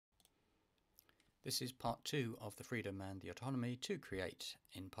This is part 2 of the freedom and the autonomy to create.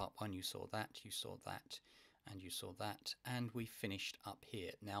 In part 1 you saw that, and you saw that, and we finished up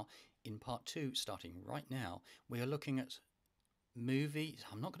here. Now in part 2, starting right now, we are looking at movies.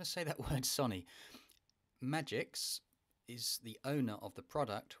 I'm not going to say that word, Sonny. Magix is the owner of the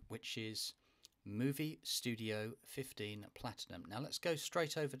product, which is Movie Studio 15 Platinum. Now let's go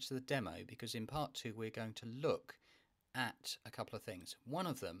straight over to the demo, because in part 2 we're going to look at a couple of things. One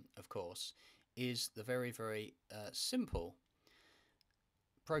of them, of course, is the very simple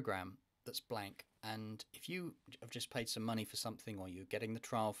program that's blank. And if you have just paid some money for something, or you're getting the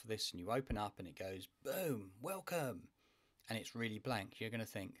trial for this, and you open up and it goes boom, welcome, and it's really blank, you're going to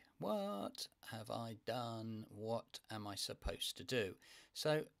think, what have I done? What am I supposed to do?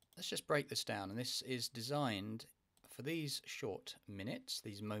 So let's just break this down. And this is designed for these short minutes,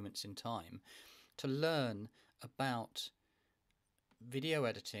 these moments in time, to learn about video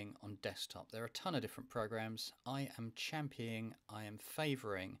editing on desktop. There are a ton of different programs. I am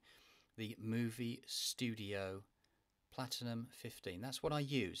favouring the Movie Studio Platinum 15. That's what I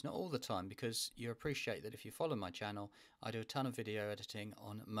use, not all the time, because you appreciate that if you follow my channel, I do a ton of video editing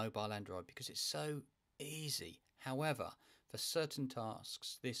on mobile Android because it's so easy. However, for certain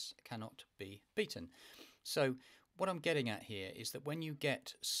tasks, this cannot be beaten. So what I'm getting at here is that when you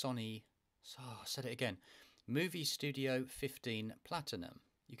get I said it again, Movie Studio 15 Platinum,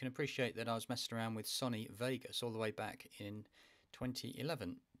 you can appreciate that I was messing around with Sony Vegas all the way back in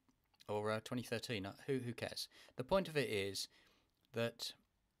 2011 or 2013. Who cares? The point of it is that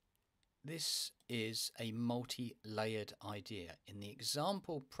this is a multi-layered idea. In the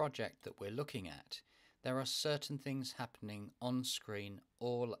example project that we're looking at, there are certain things happening on screen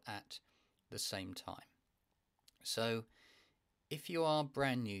all at the same time. So if you are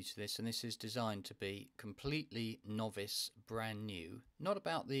brand new to this, and this is designed to be completely novice, brand new, not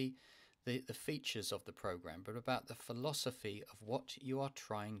about the features of the program, but about the philosophy of what you are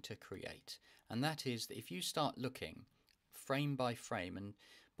trying to create. And that is that if you start looking frame by frame, and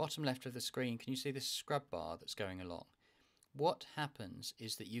bottom left of the screen, can you see this scrub bar that's going along? What happens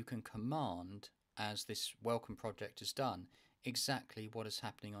is that you can command, as this welcome project has done, exactly what is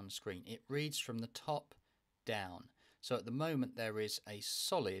happening on screen. It reads from the top down. So at the moment there is a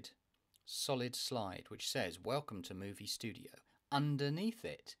solid slide which says welcome to Movie Studio. Underneath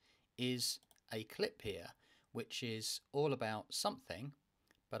it is a clip here which is all about something,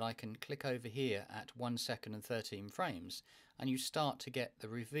 but I can click over here at 1 second and 13 frames and you start to get the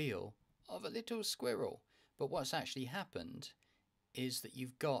reveal of a little squirrel. But what's actually happened is that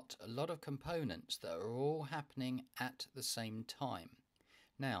you've got a lot of components that are all happening at the same time.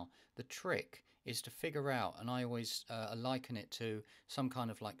 Now, the trick is to figure out, and I always liken it to some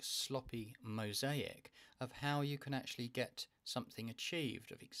kind of like sloppy mosaic of how you can actually get something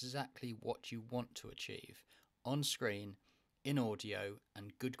achieved of exactly what you want to achieve on screen, in audio,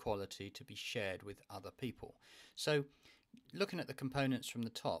 and good quality to be shared with other people. So, looking at the components from the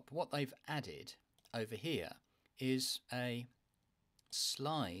top, what they've added over here is a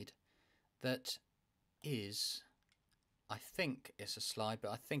slide that is, I think it's a slide,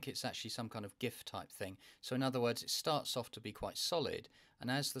 but I think it's actually some kind of GIF type thing. So in other words, it starts off to be quite solid,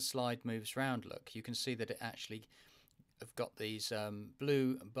 and as the slide moves around, look, you can see that it actually have got these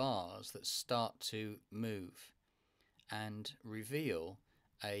blue bars that start to move and reveal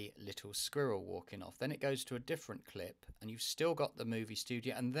a little squirrel walking off. Then it goes to a different clip, and you've still got the Movie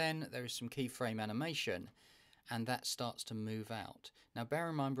Studio, and then there is some keyframe animation, and that starts to move out. Now bear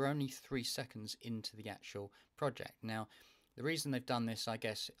in mind we're only 3 seconds into the actual project. Now the reason they've done this, I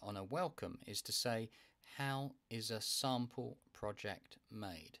guess, on a welcome is to say, how is a sample project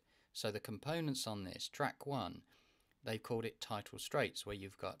made? So the components on this, track 1, they've called it title straights, where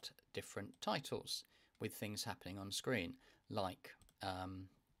you've got different titles with things happening on screen, like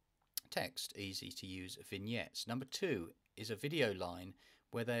text, easy to use vignettes. Number 2 is a video line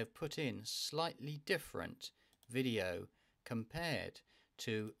where they have put in slightly different video compared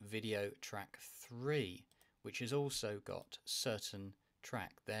to video track 3, which has also got certain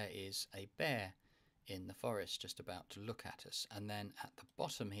track. There is a bear in the forest just about to look at us, and then at the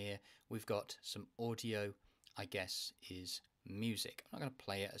bottom here we've got some audio, I guess is music. I'm not going to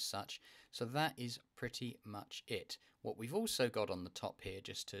play it as such. So that is pretty much it. What we've also got on the top here,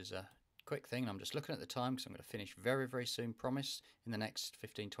 just as a quick thing, and I'm just looking at the time because I'm going to finish very soon, promise, in the next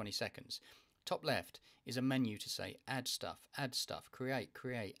 15-20 seconds. Top left is a menu to say add stuff,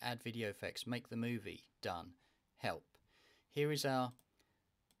 create, add video effects, make the movie, done, help. Here is our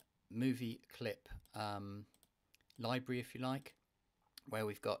movie clip library, if you like, where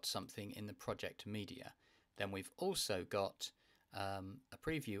we've got something in the project media. Then we've also got a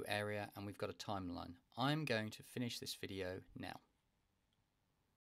preview area, and we've got a timeline. I'm going to finish this video now.